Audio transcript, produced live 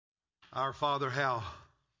Our Father, how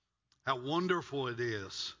wonderful it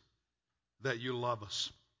is that you love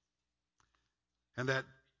us, and that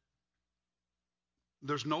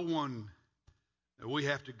there's no one that we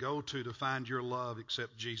have to go to find your love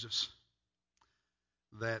except Jesus.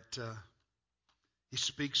 That He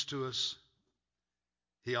speaks to us,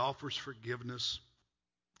 He offers forgiveness,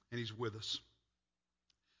 and He's with us.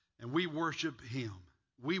 And we worship Him.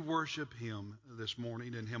 We worship Him this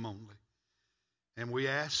morning and Him only. And we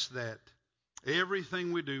ask that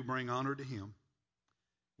everything we do bring honor to Him.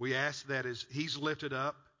 We ask that as He's lifted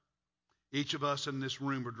up, each of us in this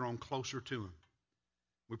room are drawn closer to Him.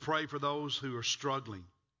 We pray for those who are struggling,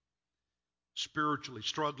 spiritually,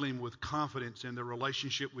 struggling with confidence in their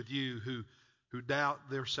relationship with you, who doubt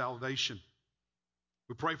their salvation.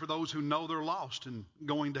 We pray for those who know they're lost and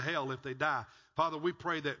going to hell if they die. Father, we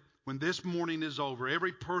pray that when this morning is over,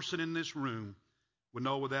 every person in this room will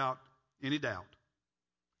know without any doubt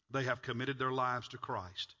they have committed their lives to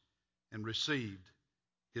Christ and received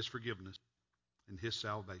His forgiveness and His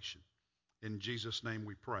salvation. In Jesus' name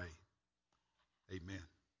we pray. Amen.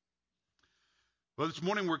 Well, this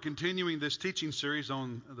morning we're continuing this teaching series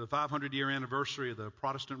on the 500-year anniversary of the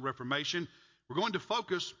Protestant Reformation. We're going to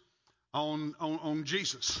focus on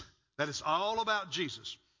Jesus. That is all about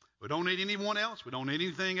Jesus. We don't need anyone else. We don't need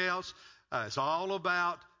anything else. It's all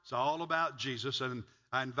about Jesus. And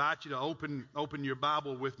I invite you to open your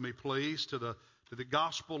Bible with me, please, to the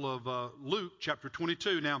Gospel of Luke, chapter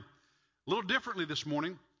 22. Now, a little differently this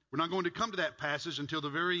morning, we're not going to come to that passage until the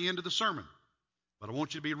very end of the sermon. But I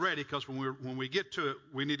want you to be ready, because when we get to it,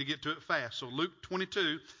 we need to get to it fast. So Luke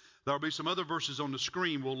 22, there will be some other verses on the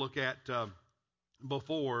screen we'll look at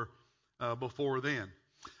before then.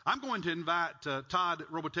 I'm going to invite Todd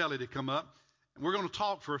Robotelli to come up, and we're going to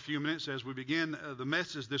talk for a few minutes as we begin the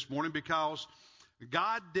message this morning, because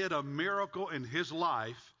God did a miracle in his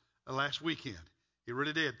life last weekend. He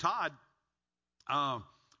really did. Todd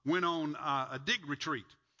went on a dig retreat,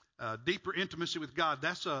 deeper intimacy with God.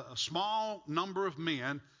 That's a small number of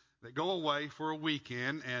men that go away for a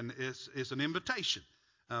weekend, and it's an invitation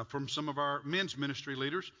from some of our men's ministry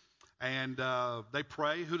leaders. And they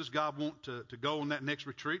pray, who does God want to go on that next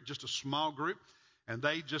retreat? Just a small group. And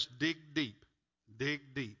they just dig deep.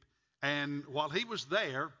 And while he was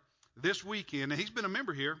there this weekend, and he's been a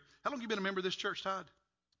member here. How long have you been a member of this church, Todd?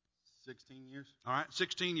 16 years. All right,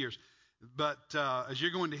 16 years. But as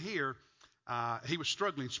you're going to hear, he was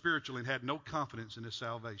struggling spiritually and had no confidence in his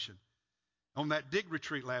salvation. On that dig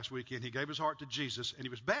retreat last weekend, he gave his heart to Jesus, and he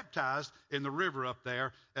was baptized in the river up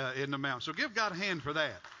there in the mountain. So give God a hand for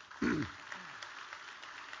that.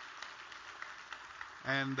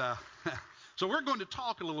 And so we're going to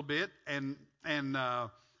talk a little bit and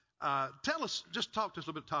talk to us a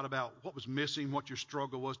little bit, Todd, about what was missing, what your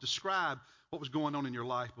struggle was. Describe what was going on in your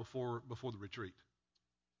life before the retreat.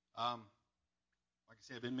 Like I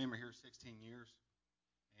said, I've been a member here 16 years,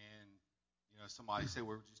 and somebody said we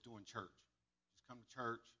were just doing church. Just come to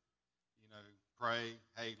church, pray,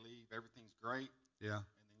 hey, leave, everything's great. Yeah.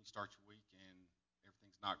 And then you start your week and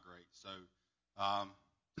everything's not great. So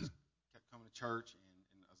just kept coming to church, and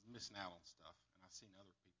I was missing out on stuff. And I seen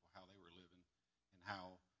other people, how they were living and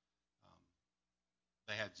how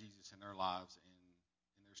they had Jesus in their lives, and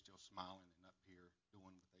they're still smiling and up here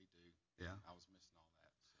doing what they do. Yeah. And I was missing all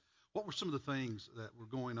that. So. What were some of the things that were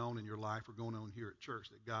going on in your life or going on here at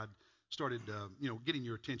church that God started, getting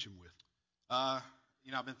your attention with? I've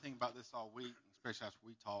been thinking about this all week, especially after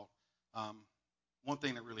we talked. One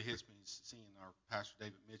thing that really hits me is seeing our pastor,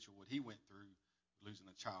 David Mitchell, what he went through losing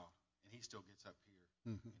a child, and he still gets up here,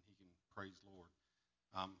 and he can praise the Lord.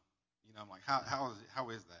 I'm like, how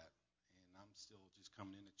is that? And I'm still just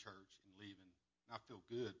coming into church and leaving, and I feel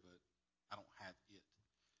good, but I don't have it.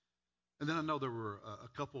 And then I know there were a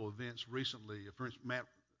couple of events recently. For instance,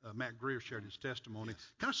 Matt Greer shared his testimony,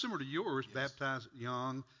 yes. Kind of similar to yours, Yes. Baptized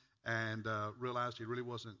young, and realized he really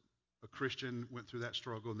wasn't a Christian, went through that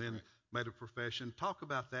struggle, and then Right. made a profession. Talk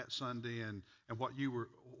about that Sunday and what you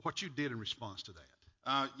did in response to that.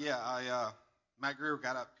 Matt Greer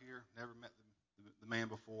got up here, never met the man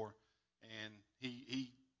before, and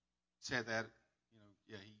he said that, he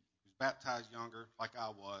was baptized younger, like I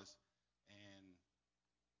was,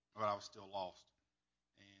 but I was still lost.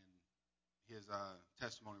 And his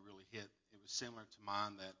testimony really hit. It was similar to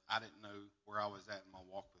mine, that I didn't know where I was at in my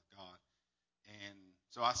walk with God. And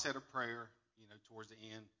so I said a prayer, towards the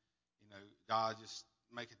end, God, just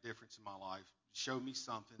make a difference in my life. Show me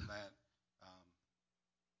something that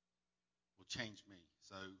will change me.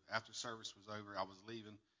 So after service was over, I was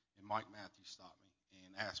leaving, and Mike Matthews stopped me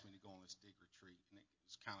and asked me to go on this dig retreat. And it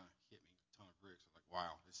just kind of hit me a ton of bricks. I was like,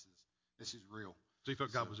 wow, this is real. So you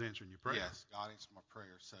felt God was answering your prayer. Yes, God answered my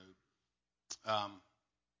prayer. So,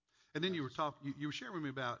 and then you were sharing with me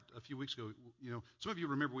about a few weeks ago. You know, some of you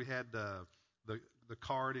remember we had the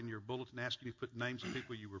card in your bulletin asking you to put names of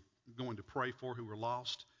people you were going to pray for who were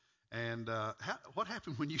lost. And what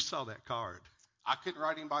happened when you saw that card? I couldn't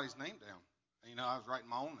write anybody's name down. You know, I was writing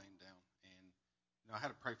my own name down, and you know, I had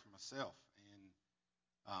to pray for myself.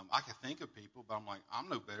 And I could think of people, but I'm like, I'm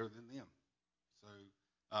no better than them. So,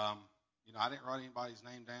 you know, I didn't write anybody's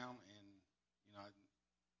name down, and you know, I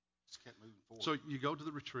just kept moving forward. So you go to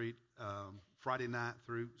the retreat Friday night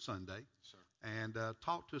through Sunday, sir. And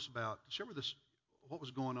talk to us share with us what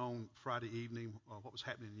was going on Friday evening, what was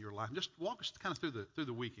happening in your life. Just walk us kind of through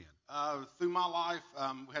the weekend. Through my life,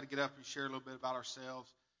 we had to get up and share a little bit about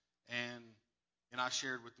ourselves, and I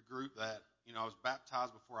shared with the group that, you know, I was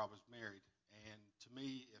baptized before I was married, and to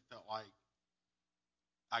me, it felt like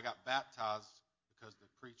I got baptized because the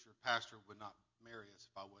pastor would not marry us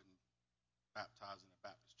if I wasn't baptized in a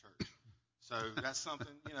Baptist church. So that's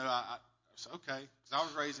something, you know, I said, okay, because I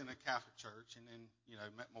was raised in a Catholic church, and then, you know,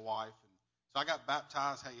 met my wife, and so I got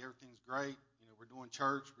baptized. Hey, everything's great. You know, we're doing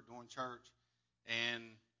church. And,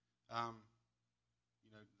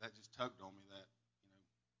 you know, that just tugged on me that, you know,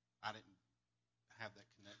 I didn't have that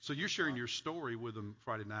connection. So you're sharing your story with them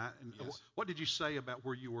Friday night. And yes. What did you say about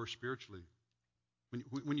where you were spiritually?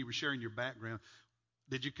 When you were sharing your background,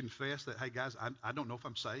 did you confess that, hey, guys, I don't know if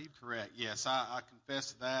I'm saved? Correct. Yes, I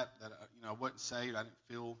confessed that you know, I wasn't saved. I didn't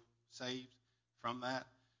feel saved from that.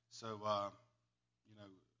 So, you know,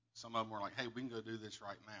 some of them were like, hey, we can go do this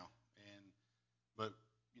right now. But,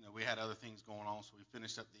 you know, we had other things going on, so we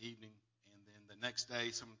finished up the evening. And then the next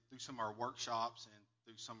day, through some of our workshops and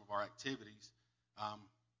through some of our activities,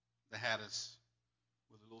 they had us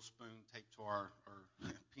with a little spoon taped to our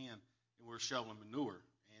pen, and we were shoveling manure.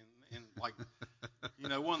 And like, you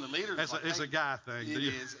know, one of the leaders was like, it's hey, a guy thing. It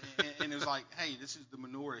is. And it was like, hey, this is the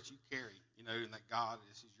manure that you carry, you know, and that God,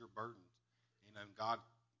 this is your burdens. You know, and God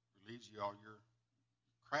relieves you all your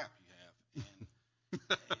crap you have.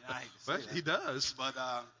 And I hate to say that. He does. But,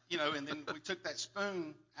 you know, and then we took that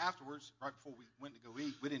spoon afterwards, right before we went to go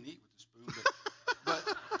eat. We didn't eat with the spoon, but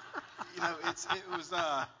you know, it was,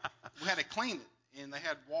 we had to clean it. And they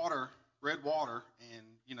had red water, and,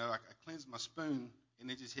 you know, I cleansed my spoon, and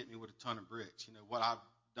it just hit me with a ton of bricks. You know, what I've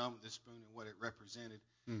done with this spoon and what it represented.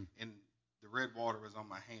 And the red water was on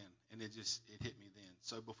my hand, and it hit me then.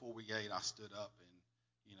 So before we ate, I stood up and,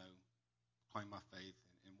 you know, claimed my faith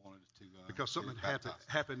and wanted to because something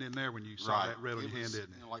happened in there when you saw that red on your hand, didn't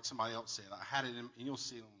it? You know, like somebody else said, I had it in, and you'll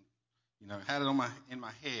see it on, you know, had it in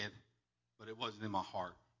my head, but it wasn't in my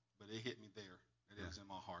heart. But it hit me there. It was in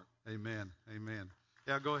my heart. Amen. Amen.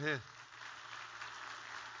 Yeah, go ahead.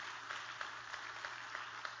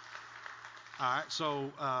 All right,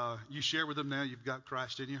 so you share with them now you've got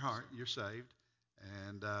Christ in your heart, you're saved,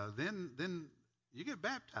 and then you get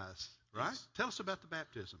baptized, right? Yes. Tell us about the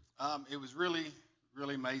baptism. It was really,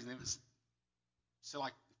 really amazing. It felt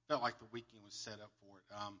like the weekend was set up for it.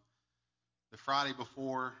 The Friday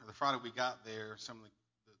we got there, some of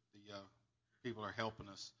the people are helping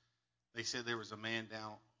us. They said there was a man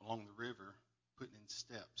down along the river putting in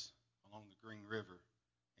steps along the Green River,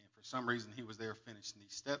 and for some reason he was there finishing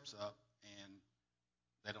these steps up. And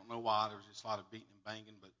they don't know why. There was just a lot of beating and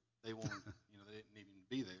banging, but they wanted, you know, they didn't even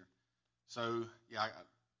be there. So, yeah, I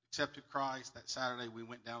accepted Christ. That Saturday we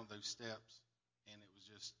went down those steps, and it was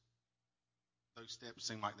just, those steps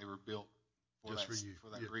seemed like they were built for just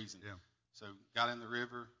for that reason. Yeah. So, got in the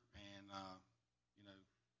river and, you know,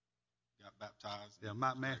 got baptized. Yeah,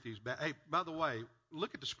 Mike Matthews. Hey, by the way,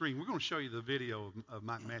 look at the screen. We're going to show you the video of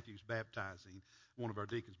Mike Matthews baptizing, one of our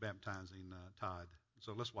deacons baptizing Todd.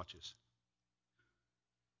 So let's watch this.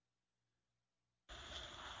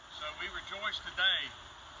 So we rejoice today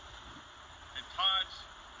in Todd's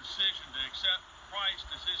decision to accept Christ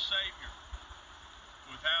as his Savior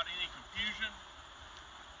without any confusion,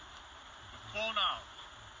 with full knowledge.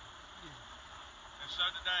 And so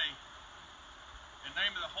today, in the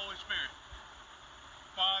name of the Holy Spirit,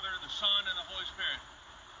 Father, the Son, and the Holy Spirit,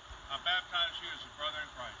 I baptize you as a brother in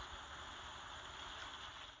Christ.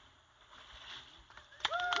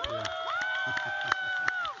 Yeah.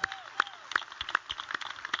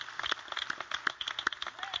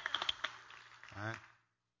 All right.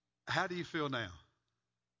 How do you feel now?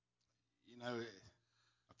 You know,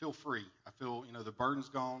 I feel free. I feel, you know, the burden's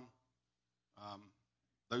gone.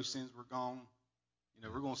 Those sins were gone. You know,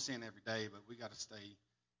 we're going to sin every day, but we got to stay,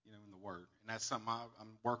 you know, in the Word. And that's something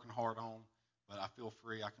I'm working hard on, but I feel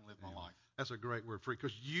free. I can live my life. That's a great word, free,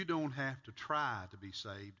 because you don't have to try to be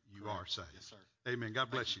saved. You Correct. are saved. Yes, sir. Amen. God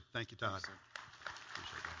bless you. Thank you, Todd. Thank you, sir.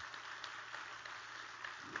 Appreciate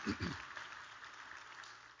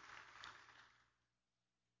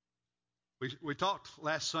We talked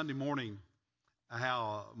last Sunday morning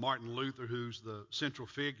how Martin Luther, who's the central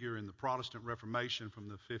figure in the Protestant Reformation from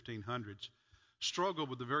the 1500s, struggled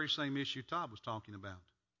with the very same issue Todd was talking about.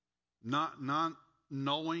 Not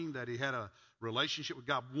knowing that he had a relationship with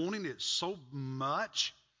God, wanting it so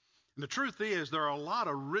much. And the truth is, there are a lot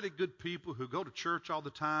of really good people who go to church all the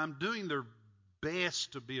time, doing their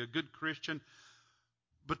best to be a good Christian,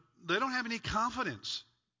 but they don't have any confidence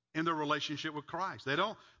in their relationship with Christ. They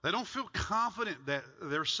don't feel confident that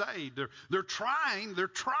they're saved. They're trying,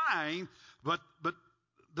 but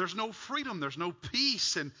there's no freedom, there's no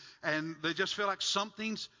peace, and they just feel like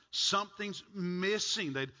something's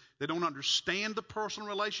missing. They don't understand the personal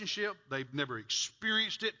relationship. They've never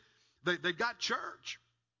experienced it. They've got church.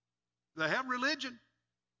 They have religion.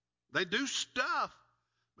 They do stuff,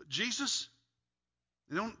 but Jesus,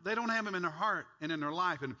 they don't have him in their heart and in their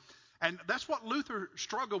life. And that's what Luther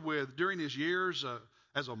struggled with during his years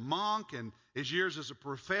as a monk and his years as a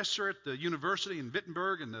professor at the university in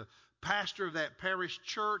Wittenberg and the pastor of that parish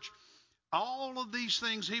church. All of these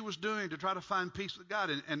things he was doing to try to find peace with God.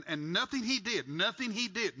 And nothing he did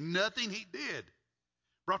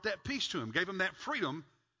brought that peace to him, gave him that freedom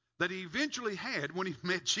that he eventually had when he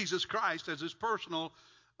met Jesus Christ as his personal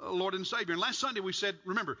Lord and Savior. And last Sunday we said,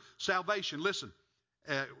 remember, salvation. Listen,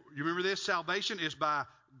 you remember this? Salvation is by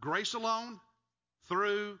grace alone,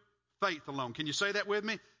 through faith alone. Can you say that with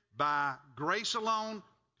me? By grace alone,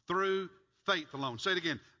 through faith alone. Say it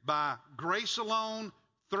again. By grace alone,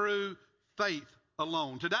 through faith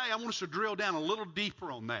alone. Today, I want us to drill down a little deeper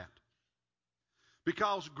on that.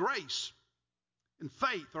 Because grace and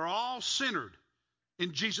faith are all centered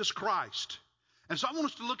in Jesus Christ. And so I want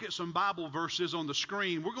us to look at some Bible verses on the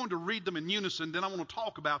screen. We're going to read them in unison, then I want to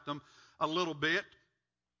talk about them a little bit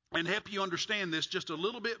and help you understand this just a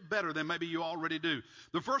little bit better than maybe you already do.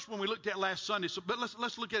 The first one we looked at last Sunday, but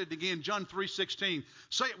let's look at it again, John 3:16.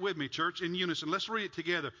 Say it with me, church, in unison. Let's read it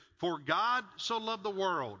together. For God so loved the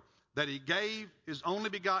world that he gave his only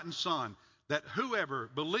begotten Son, that whoever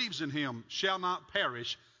believes in him shall not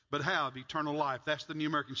perish, but have eternal life. That's the New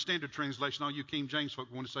American Standard Translation. All you King James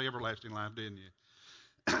folk want to say everlasting life, didn't you?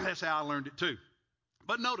 That's how I learned it too.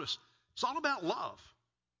 But notice, it's all about love.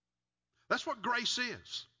 That's what grace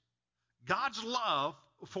is. God's love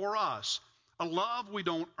for us. A love we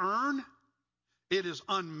don't earn. It is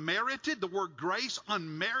unmerited. The word grace,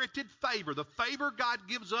 unmerited favor. The favor God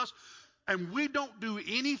gives us, and we don't do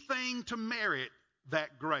anything to merit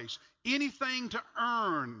that grace. Anything to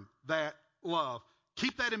earn that love.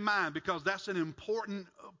 Keep that in mind because that's an important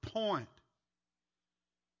point.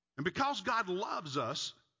 And because God loves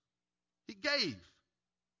us, he gave.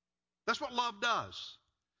 That's what love does.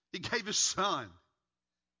 He gave his Son.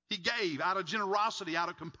 He gave out of generosity, out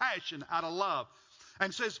of compassion, out of love.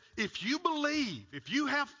 And says, if you believe, if you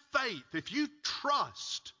have faith, if you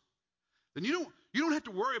trust, then you don't have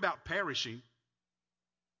to worry about perishing.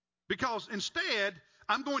 Because instead,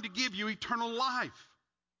 I'm going to give you eternal life.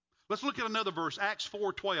 Let's look at another verse, Acts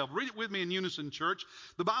 4:12. Read it with me in unison, church.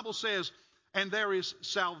 The Bible says, and there is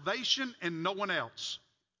salvation in no one else,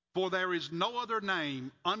 for there is no other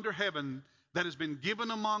name under heaven that has been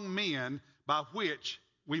given among men by which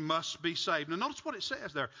we must be saved. Now notice what it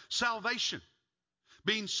says there. Salvation.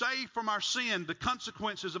 Being saved from our sin, the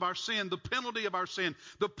consequences of our sin, the penalty of our sin,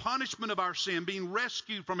 the punishment of our sin, being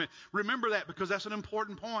rescued from it. Remember that because that's an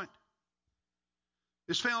important point.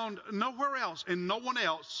 It's found nowhere else and no one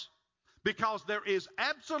else because there is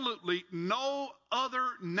absolutely no other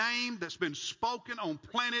name that's been spoken on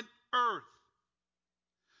planet Earth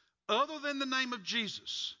other than the name of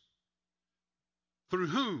Jesus, through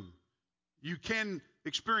whom you can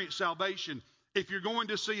experience salvation. If you're going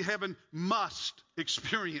to see heaven, must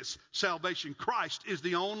experience salvation. Christ is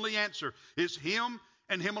the only answer. It's him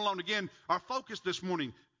and him alone. Again, our focus this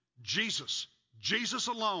morning, Jesus. Jesus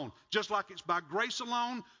alone. Just like it's by grace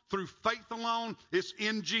alone, through faith alone, it's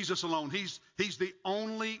in Jesus alone. He's the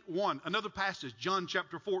only one. Another passage, John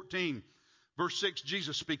chapter 14, verse 6,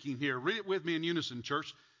 Jesus speaking here. Read it with me in unison,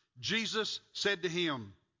 church. Jesus said to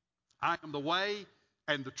him, I am the way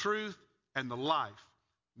and the truth and the life.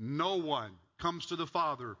 No one comes to the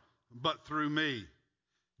Father but through me.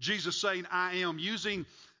 Jesus saying, I am, using,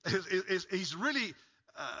 he's really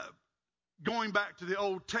going back to the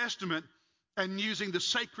Old Testament and using the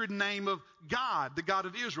sacred name of God, the God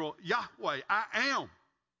of Israel, Yahweh, I am.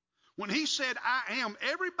 When he said, I am,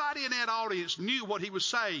 everybody in that audience knew what he was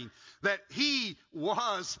saying, that he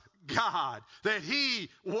was God, that he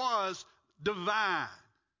was divine.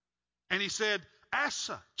 And he said, as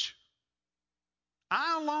such,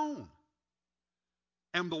 I alone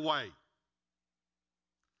am the way.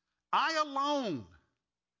 I alone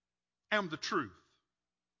am the truth.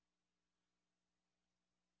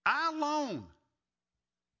 I alone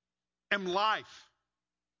am life.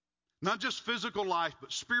 Not just physical life,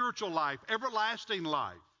 but spiritual life, everlasting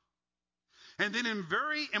life. And then in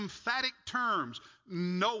very emphatic terms,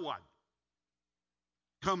 no one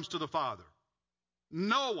comes to the Father.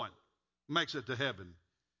 No one makes it to heaven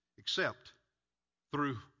except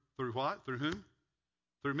through what? Through whom?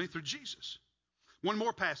 Through me, through Jesus. One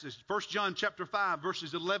more passage, 1 John chapter 5,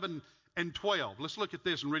 verses 11 and 12. Let's look at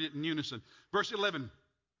this and read it in unison. Verse 11,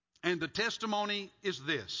 and the testimony is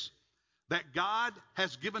this, that God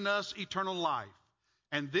has given us eternal life,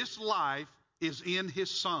 and this life is in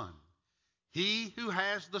his Son. He who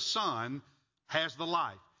has the Son has the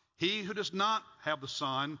life. He who does not have the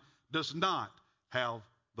Son does not have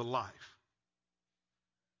the life.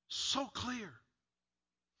 So clear.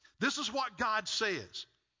 This is what God says,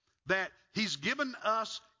 that he's given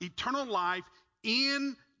us eternal life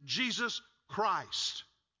in Jesus Christ.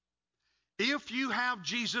 If you have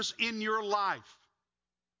Jesus in your life,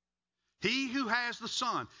 he who has the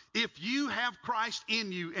Son, if you have Christ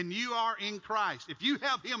in you and you are in Christ, if you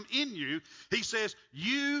have him in you, he says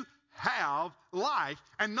you have life.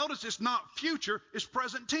 And notice it's not future, it's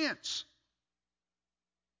present tense.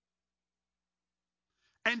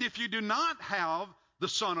 And if you do not have the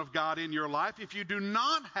Son of God in your life, if you do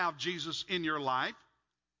not have Jesus in your life,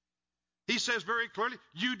 he says very clearly,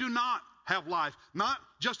 you do not have life. Not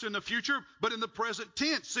just in the future, but in the present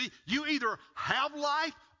tense. See, you either have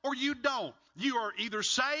life or you don't. You are either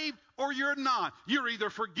saved or you're not. You're either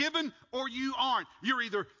forgiven or you aren't. You're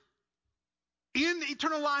either in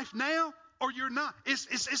eternal life now or you're not.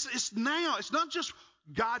 It's now. It's not just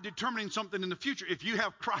God determining something in the future. If you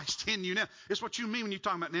have Christ in you now, it's what you mean when you're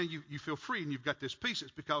talking about now you feel free and you've got this peace.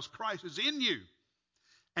 It's because Christ is in you.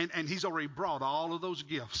 And he's already brought all of those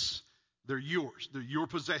gifts. They're yours. They're your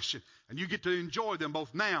possession. And you get to enjoy them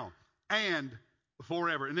both now and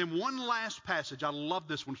forever. And then one last passage. I love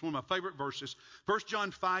this one. It's one of my favorite verses. 1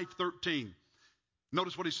 John 5:13.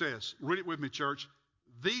 Notice what he says. Read it with me, church.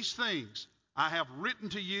 These things I have written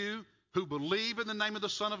to you who believe in the name of the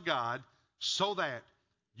Son of God, so that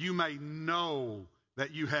you may know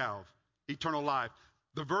that you have eternal life.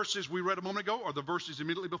 The verses we read a moment ago are the verses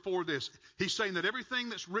immediately before this. He's saying that everything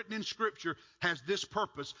that's written in Scripture has this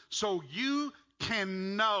purpose, so you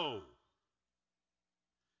can know.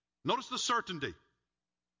 Notice the certainty,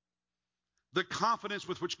 the confidence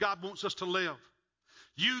with which God wants us to live.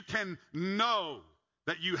 You can know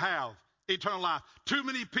that you have eternal life. Too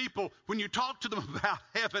many people, when you talk to them about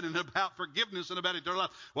heaven and about forgiveness and about eternal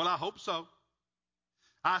life, well, I hope so.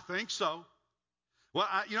 I think so. Well,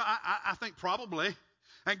 I think probably.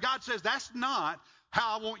 And God says, that's not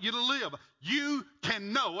how I want you to live. You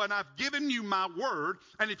can know, and I've given you my word,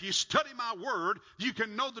 and if you study my word, you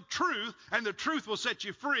can know the truth, and the truth will set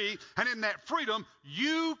you free, and in that freedom,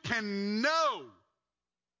 you can know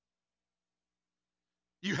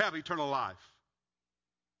you have eternal life.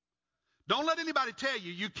 Don't let anybody tell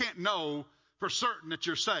you you can't know for certain that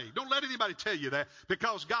you're saved. Don't let anybody tell you that,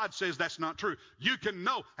 because God says that's not true. You can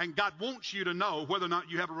know, and God wants you to know whether or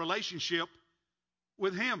not you have a relationship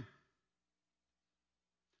with him.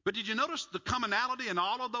 But did you notice the commonality in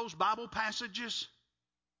all of those Bible passages?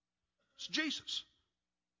 It's Jesus.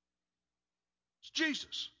 It's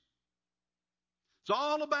Jesus. It's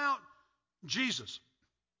all about Jesus.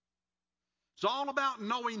 It's all about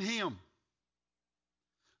knowing him.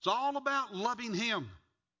 It's all about loving him.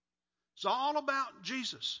 It's all about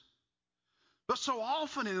Jesus. But so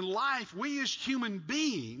often in life, we as human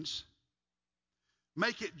beings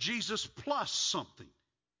make it Jesus plus something.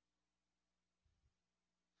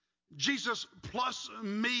 Jesus plus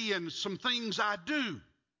me and some things I do.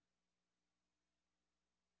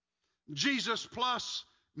 Jesus plus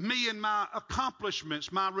me and my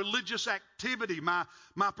accomplishments, my religious activity, my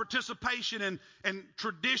participation in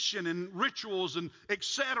tradition and rituals and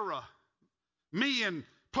etc. Me and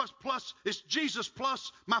plus it's Jesus plus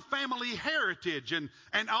my family heritage and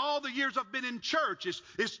all the years I've been in church.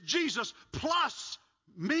 It's Jesus plus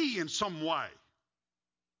me in some way.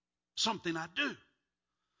 Something I do.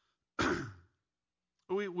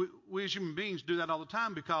 We as human beings do that all the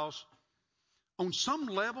time because on some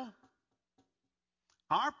level,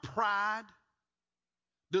 our pride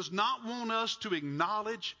does not want us to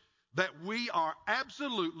acknowledge that we are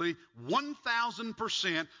absolutely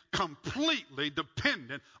 1,000% completely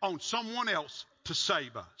dependent on someone else to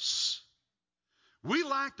save us. We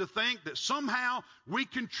like to think that somehow we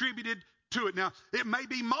contributed to it. Now, it may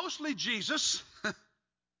be mostly Jesus,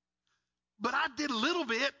 but I did a little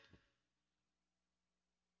bit.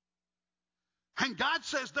 And God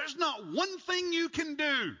says there's not one thing you can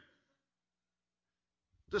do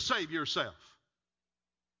to save yourself.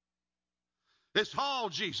 It's all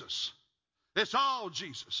Jesus. It's all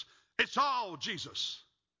Jesus. It's all Jesus.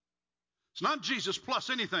 It's not Jesus plus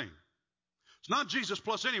anything. It's not Jesus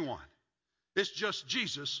plus anyone. It's just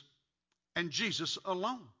Jesus and Jesus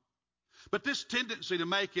alone. But this tendency to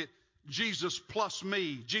make it Jesus plus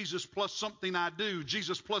me, Jesus plus something I do,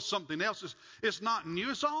 Jesus plus something else is not new.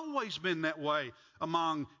 It's always been that way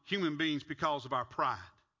among human beings because of our pride.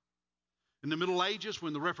 In the Middle Ages,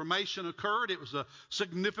 when the Reformation occurred, it was a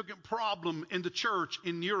significant problem in the church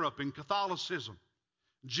in Europe, in Catholicism.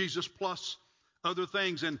 Jesus plus other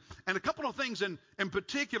things. And a couple of things in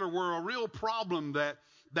particular were a real problem that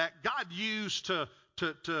God used to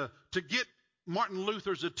get Martin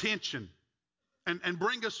Luther's attention and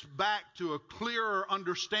bring us back to a clearer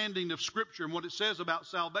understanding of Scripture and what it says about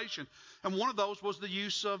salvation. And one of those was the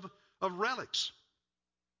use of relics.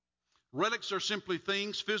 Relics are simply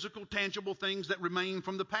things, physical, tangible things that remain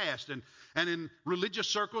from the past. And in religious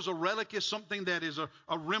circles, a relic is something that is a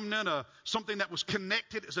remnant, something that was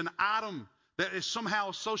connected as an item that is somehow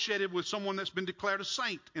associated with someone that's been declared a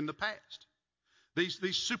saint in the past.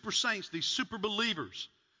 These super saints, these super believers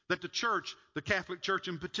that the church, the Catholic Church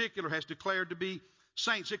in particular, has declared to be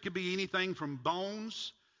saints. It could be anything from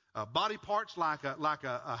bones, body parts like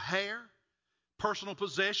a hair, personal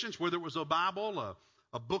possessions, whether it was a Bible,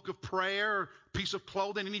 a book of prayer, a piece of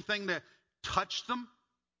clothing, anything that touched them.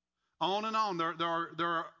 On and on. There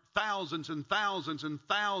are thousands and thousands and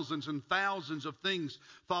thousands and thousands of things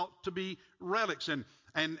thought to be relics. And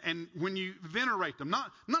when you venerate them,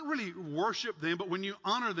 not really worship them, but when you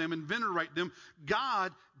honor them and venerate them,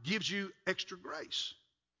 God gives you extra grace.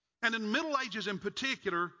 And in the Middle Ages in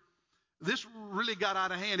particular, this really got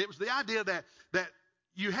out of hand. It was the idea that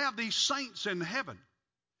you have these saints in heaven.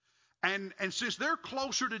 And since they're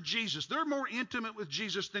closer to Jesus, they're more intimate with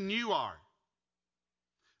Jesus than you are,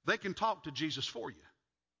 they can talk to Jesus for you.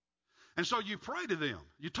 And so you pray to them,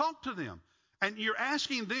 you talk to them, and you're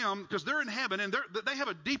asking them, because they're in heaven and they have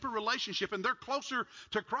a deeper relationship and they're closer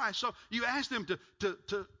to Christ. So you ask them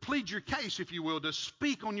to plead your case, if you will, to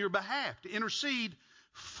speak on your behalf, to intercede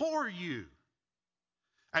for you.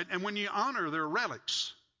 And when you honor their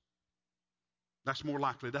relics, that's more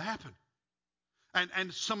likely to happen.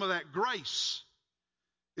 And some of that grace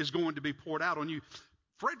is going to be poured out on you.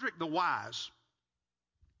 Frederick the Wise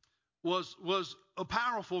was a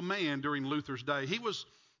powerful man during Luther's day. He was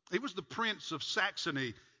the Prince of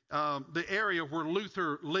Saxony, the area where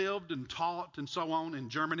Luther lived and taught and so on in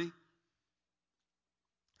Germany.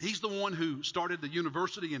 He's the one who started the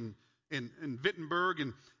university in Wittenberg,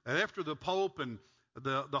 and after the Pope and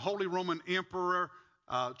the Holy Roman Emperor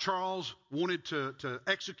Charles wanted to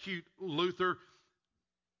execute Luther,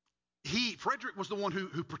 Frederick was the one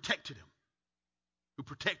who protected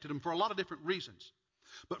him for a lot of different reasons.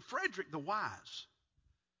 But Frederick the Wise,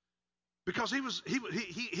 because he was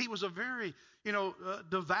a very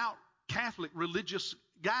devout Catholic religious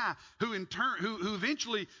guy who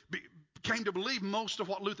eventually came to believe most of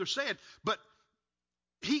what Luther said, but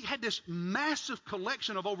he had this massive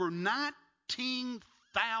collection of over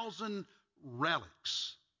 19,000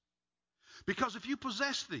 relics. Because if you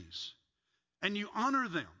possess these and you honor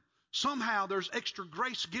them, somehow there's extra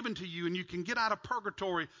grace given to you and you can get out of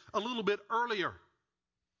purgatory a little bit earlier.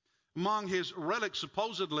 Among his relics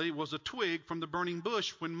supposedly was a twig from the burning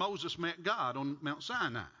bush when Moses met God on Mount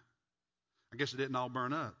Sinai. I guess it didn't all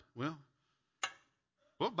burn up. Well,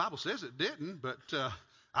 the Bible says it didn't, but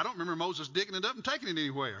I don't remember Moses digging it up and taking it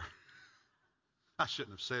anywhere. I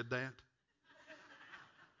shouldn't have said that.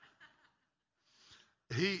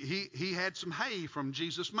 He had some hay from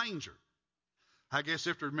Jesus' manger. I guess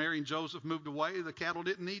after Mary and Joseph moved away, the cattle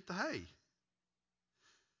didn't eat the hay.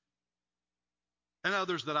 And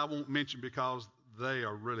others that I won't mention because they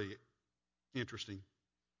are really interesting.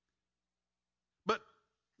 But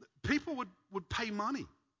people would pay money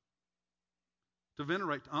to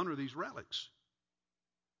venerate, to honor these relics.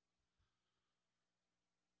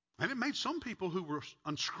 And it made some people who were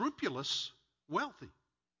unscrupulous wealthy.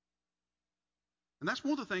 And that's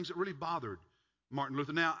one of the things that really bothered Martin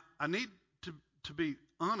Luther. Now, I need to be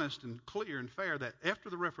honest and clear and fair that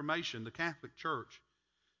after the Reformation, the Catholic Church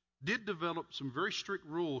did develop some very strict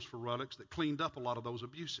rules for relics that cleaned up a lot of those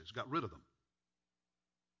abuses, got rid of them.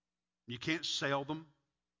 You can't sell them.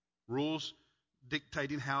 Rules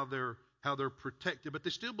dictating how they're protected, but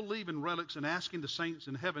they still believe in relics and asking the saints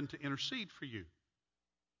in heaven to intercede for you.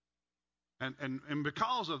 And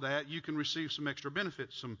because of that, you can receive some extra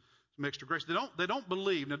benefits, some extra grace. They don't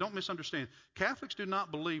believe. Now, don't misunderstand. Catholics do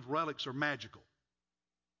not believe relics are magical.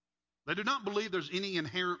 They do not believe there's any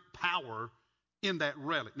inherent power in that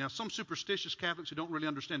relic. Now, some superstitious Catholics who don't really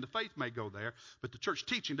understand the faith may go there, but the church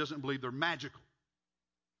teaching doesn't believe they're magical.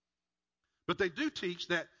 But they do teach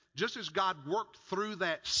that just as God worked through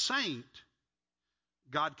that saint,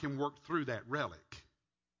 God can work through that relic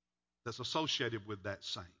that's associated with that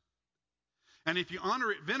saint. And if you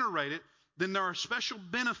honor it, venerate it, then there are special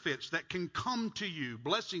benefits that can come to you,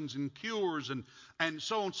 blessings and cures and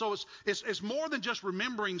so on. So it's more than just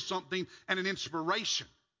remembering something and an inspiration.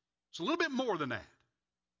 It's a little bit more than that.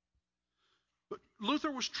 But Luther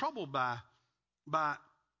was troubled by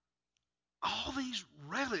all these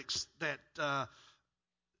relics that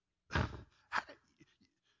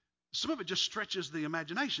some of it just stretches the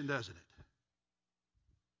imagination, doesn't it?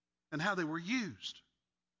 And how they were used.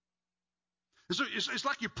 And so it's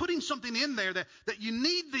like you're putting something in there that you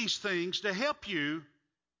need these things to help you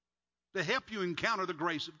encounter the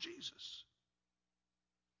grace of Jesus.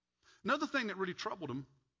 Another thing that really troubled him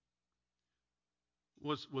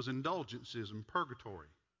was indulgences and purgatory.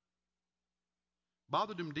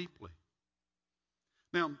 Bothered him deeply.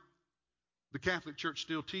 Now, the Catholic Church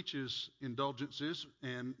still teaches indulgences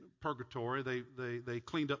and purgatory. They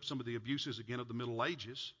cleaned up some of the abuses again of the Middle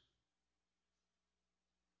Ages.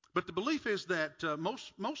 But the belief is that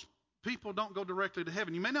most people don't go directly to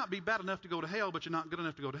heaven. You may not be bad enough to go to hell, but you're not good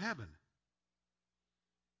enough to go to heaven.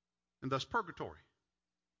 And thus purgatory.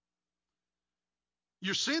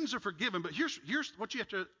 Your sins are forgiven, but here's what you have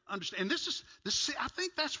to understand. And this I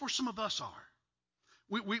think that's where some of us are.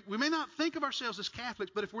 We may not think of ourselves as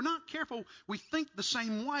Catholics, but if we're not careful, we think the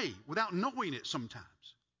same way without knowing it sometimes.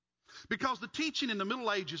 Because the teaching in the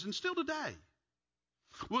Middle Ages, and still today,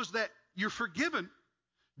 was that you're forgiven.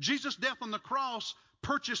 Jesus' death on the cross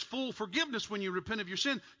purchased full forgiveness when you repent of your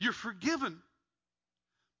sin. You're forgiven,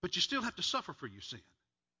 but you still have to suffer for your sin.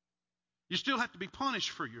 You still have to be punished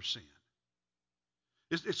for your sin.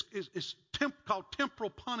 It's called temporal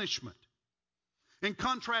punishment. In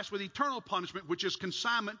contrast with eternal punishment, which is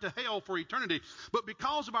consignment to hell for eternity. But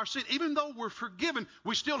because of our sin, even though we're forgiven,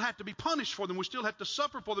 we still have to be punished for them. We still have to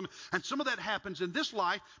suffer for them. And some of that happens in this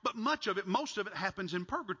life, but most of it happens in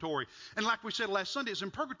purgatory. And like we said last Sunday, it's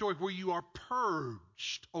in purgatory where you are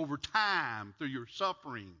purged over time through your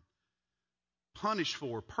suffering. Punished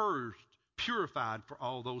for, purged, purified for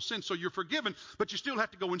all those sins. So you're forgiven, but you still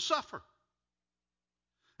have to go and suffer.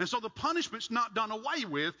 And so the punishment's not done away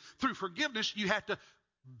with. Through forgiveness, you have to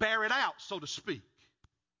bear it out, so to speak.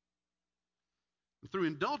 And through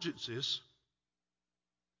indulgences,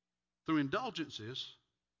 the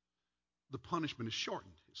punishment is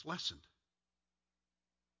shortened. It's lessened.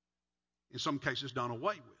 In some cases, done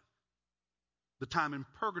away with. The time in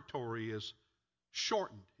purgatory is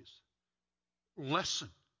shortened, is lessened.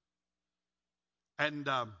 And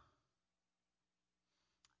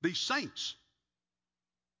these saints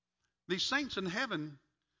in heaven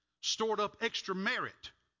stored up extra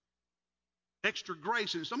merit, extra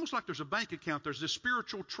grace. And it's almost like there's a bank account. There's this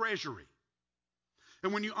spiritual treasury.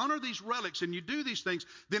 And when you honor these relics and you do these things,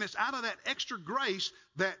 then it's out of that extra grace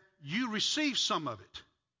that you receive some of it.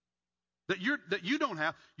 That you don't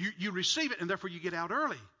have. You receive it, and therefore you get out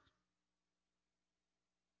early.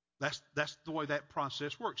 That's the way that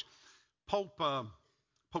process works. Pope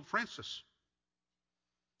Francis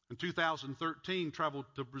in 2013 traveled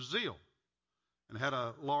to Brazil and had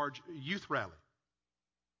a large youth rally.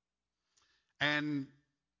 And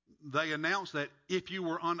they announced that if you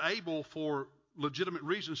were unable for legitimate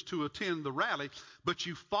reasons to attend the rally, but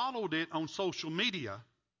you followed it on social media,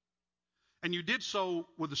 and you did so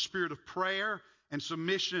with a spirit of prayer and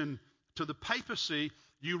submission to the papacy,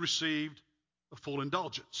 you received a full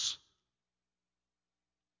indulgence.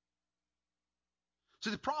 See,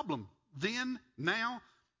 the problem then, now,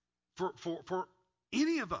 for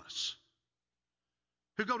any of us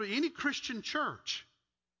who go to any Christian church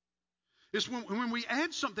is when we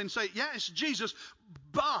add something and say, yeah, it's Jesus,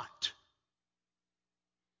 but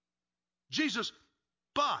Jesus,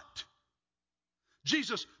 but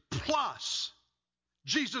Jesus plus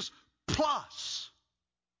Jesus plus.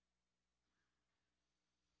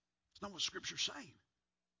 It's not what Scripture's saying.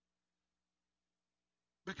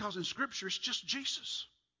 Because in Scripture, it's just Jesus.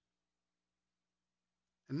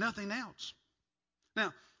 And nothing else.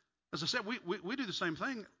 Now, as I said, we do the same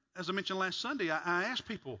thing. As I mentioned last Sunday, I asked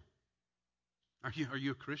people, are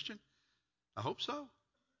you a Christian? I hope so.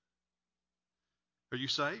 Are you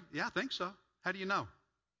saved? Yeah, I think so. How do you know?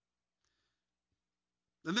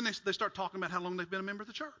 And then they start talking about how long they've been a member of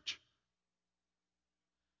the church.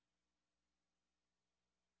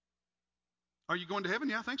 Are you going to heaven?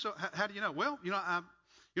 Yeah, I think so. How do you know? Well,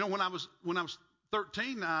 when I was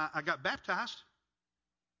 13, I got baptized.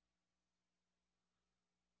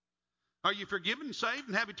 Are you forgiven, saved,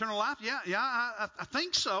 and have eternal life? Yeah, I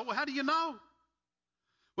think so. Well, how do you know?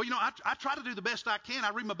 Well, I try to do the best I can.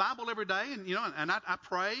 I read my Bible every day, and I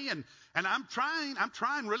pray, and I'm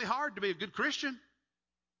trying really hard to be a good Christian.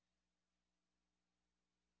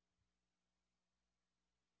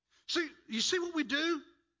 See, you see what we do?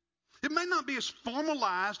 It may not be as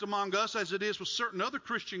formalized among us as it is with certain other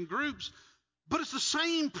Christian groups, but it's the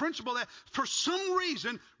same principle that for some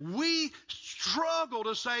reason we struggle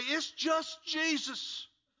to say it's just Jesus.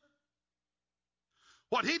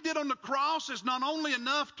 What he did on the cross is not only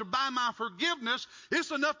enough to buy my forgiveness,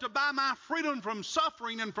 it's enough to buy my freedom from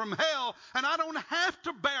suffering and from hell, and I don't have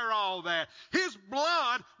to bear all that. His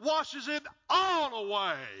blood washes it all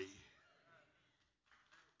away.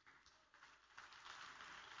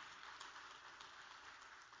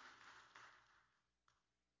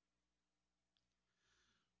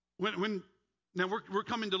 Now we're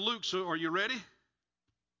coming to Luke, so are you ready?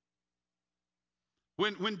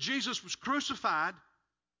 When Jesus was crucified,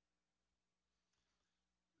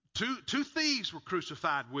 two thieves were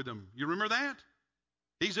crucified with him. You remember that?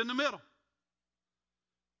 He's in the middle.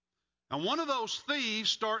 And one of those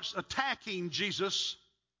thieves starts attacking Jesus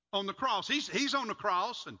on the cross. He's on the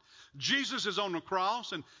cross, and Jesus is on the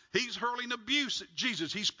cross, and he's hurling abuse at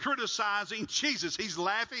Jesus. He's criticizing Jesus. He's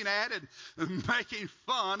laughing at and making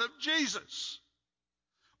fun of Jesus.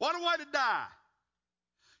 What a way to die.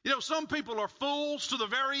 Some people are fools to the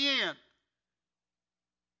very end.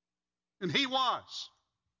 And he was.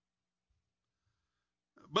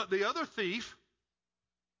 But the other thief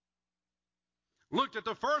looked at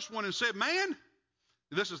the first one and said, "Man,"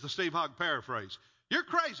 this is the Steve Hogg paraphrase, "you're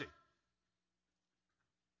crazy."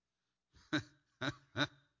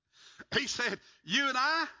 He said, "You and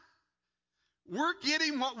I, we're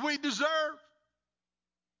getting what we deserve.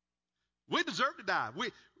 We deserve to die.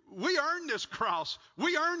 We earned this cross.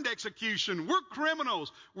 We earned execution. We're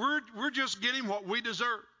criminals. We're just getting what we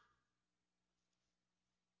deserve."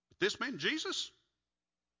 But this man, Jesus,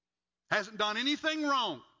 hasn't done anything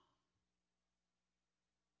wrong.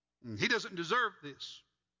 He doesn't deserve this.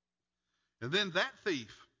 And then that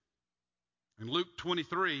thief, in Luke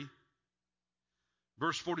 23,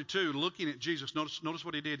 verse 42, looking at Jesus, notice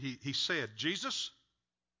what he did. He said, "Jesus,"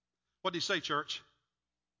 what did he say, church?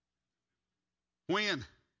 When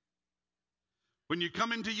you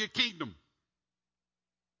come into your kingdom.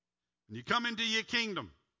 When you come into your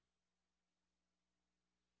kingdom.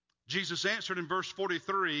 Jesus answered in verse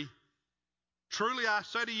 43, "Truly I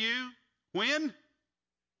say to you, when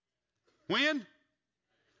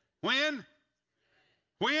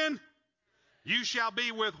you shall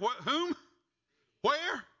be with whom?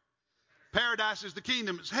 Where? Paradise is the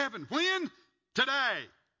kingdom. It's heaven. When? Today."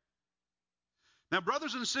 Now,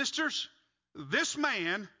 brothers and sisters, this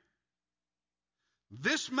man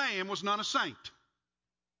was not a saint.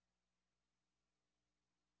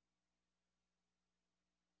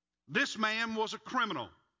 This man was a criminal.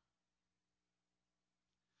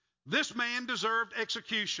 This man deserved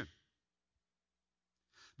execution.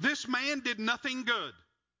 This man did nothing good.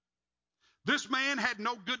 This man had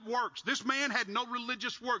no good works. This man had no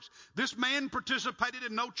religious works. This man participated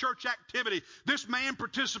in no church activity. This man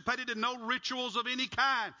participated in no rituals of any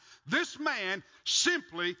kind. This man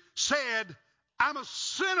simply said, "I'm a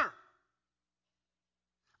sinner.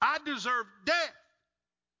 I deserve death."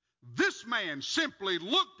 This man simply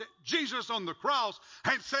looked at Jesus on the cross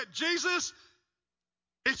and said, "Jesus,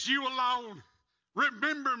 it's you alone.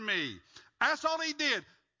 Remember me." That's all he did.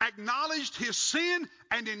 Acknowledged his sin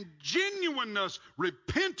and in genuineness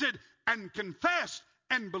repented and confessed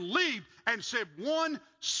and believed and said one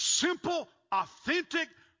simple, authentic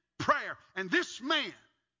prayer. And this man,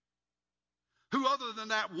 who other than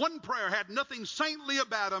that one prayer had nothing saintly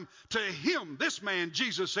about him, to him, this man,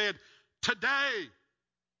 Jesus said, "Today,"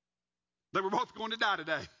 they were both going to die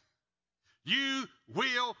today, "you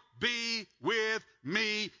will be with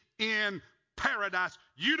me in paradise."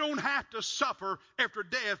 You don't have to suffer after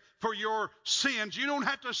death for your sins. You don't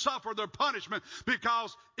have to suffer the punishment,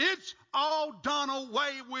 because it's all done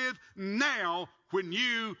away with now when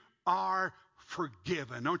you are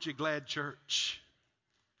forgiven. Aren't you glad, church?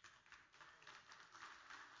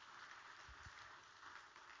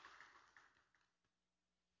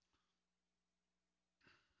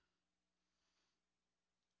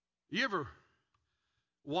 You ever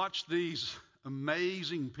watch these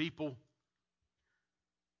amazing people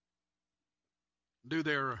do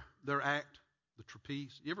their act, the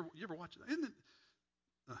trapeze? You ever watch that? Isn't it?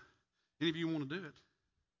 Any of you want to do it?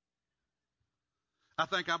 I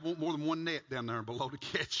think I want more than one net down there below to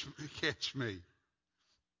catch me.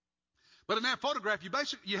 But in that photograph,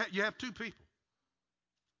 you have two people.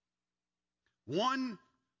 One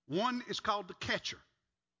is called the catcher.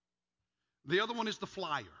 The other one is the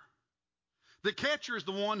flyer. The catcher is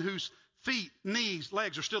the one whose feet, knees,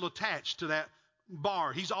 legs are still attached to that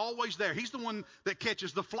bar. He's always there. He's the one that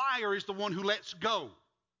catches. The flyer is the one who lets go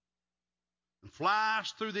and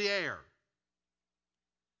flies through the air.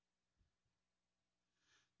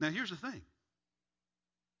 Now, here's the thing.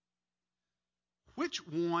 Which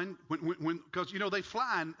one, because, they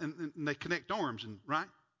fly and they connect arms, right?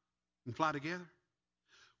 And fly together.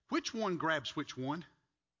 Which one grabs which one?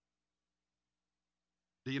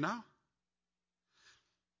 Do you know?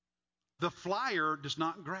 The flyer does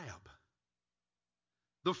not grab.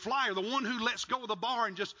 The flyer, the one who lets go of the bar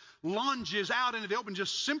and just lunges out into the open,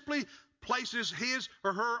 just simply places his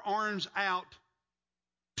or her arms out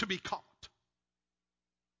to be caught.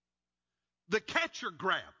 The catcher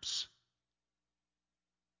grabs.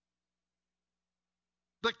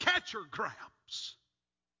 The catcher grabs.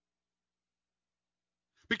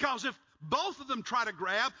 Because if both of them try to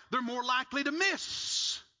grab, they're more likely to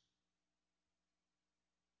miss.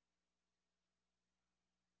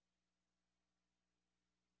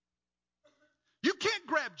 You can't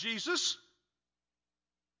grab Jesus.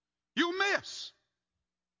 You'll miss.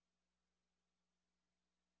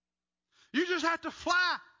 You just have to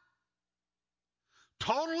fly,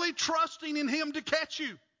 totally trusting in Him to catch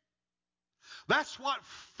you. That's what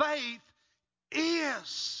faith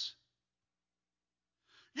is.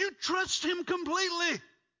 You trust Him completely.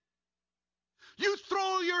 You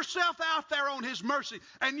throw yourself out there on His mercy,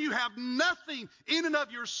 and you have nothing in and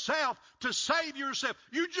of yourself to save yourself.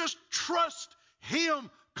 You just trust Him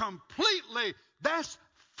completely. That's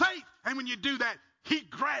faith. And when you do that, He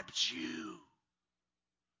grabs you.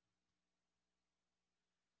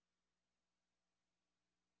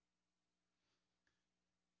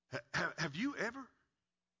 Have you ever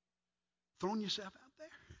thrown yourself out there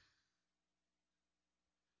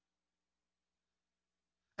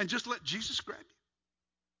and just let Jesus grab you?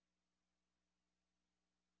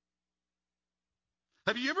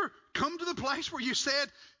 Have you ever come to the place where you said,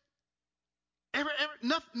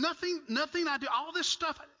 nothing I do, all this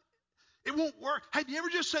stuff, it won't work? Have you ever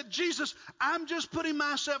just said, Jesus, I'm just putting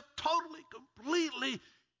myself totally, completely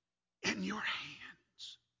in your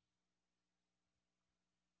hands?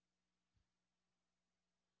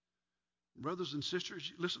 Brothers and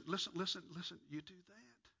sisters, listen. You do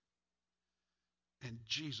that, and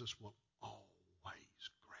Jesus will always grab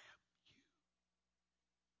you.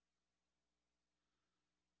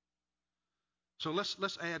 So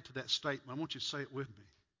let's add to that statement. I want you to say it with me.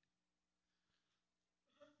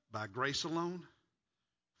 By grace alone,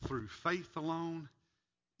 through faith alone,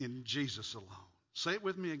 in Jesus alone. Say it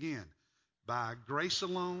with me again. By grace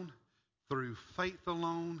alone, through faith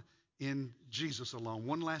alone, in Jesus alone.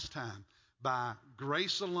 One last time. By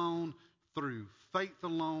grace alone, through faith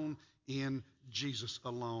alone, in Jesus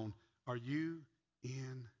alone. Are you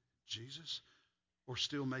in Jesus, or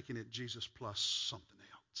still making it Jesus plus something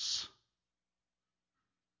else?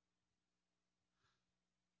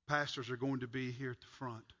 Pastors are going to be here at the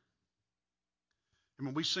front. And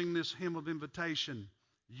when we sing this hymn of invitation,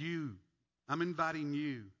 I'm inviting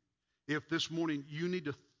you. If this morning you need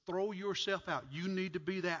to throw yourself out, you need to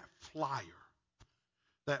be that flyer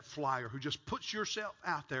who just puts yourself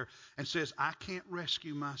out there and says, I can't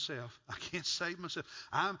rescue myself. I can't save myself.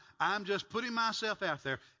 I'm just putting myself out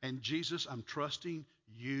there. And Jesus, I'm trusting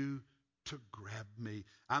you to grab me.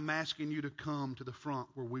 I'm asking you to come to the front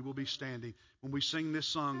where we will be standing when we sing this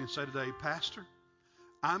song and say today, Pastor,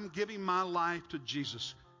 I'm giving my life to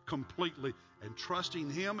Jesus completely and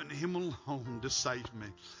trusting Him and Him alone to save me.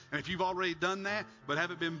 And if you've already done that but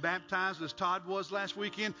haven't been baptized as Todd was last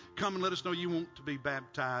weekend, come and let us know you want to be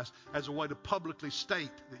baptized as a way to publicly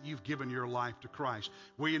state that you've given your life to Christ.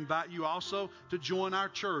 We invite you also to join our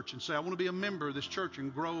church and say, I want to be a member of this church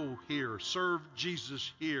and grow here, serve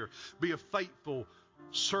Jesus here, be a faithful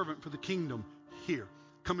servant for the kingdom here.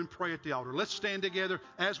 Come and pray at the altar. Let's stand together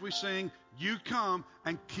as we sing. You come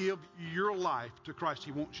and give your life to Christ.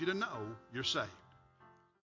 He wants you to know you're saved.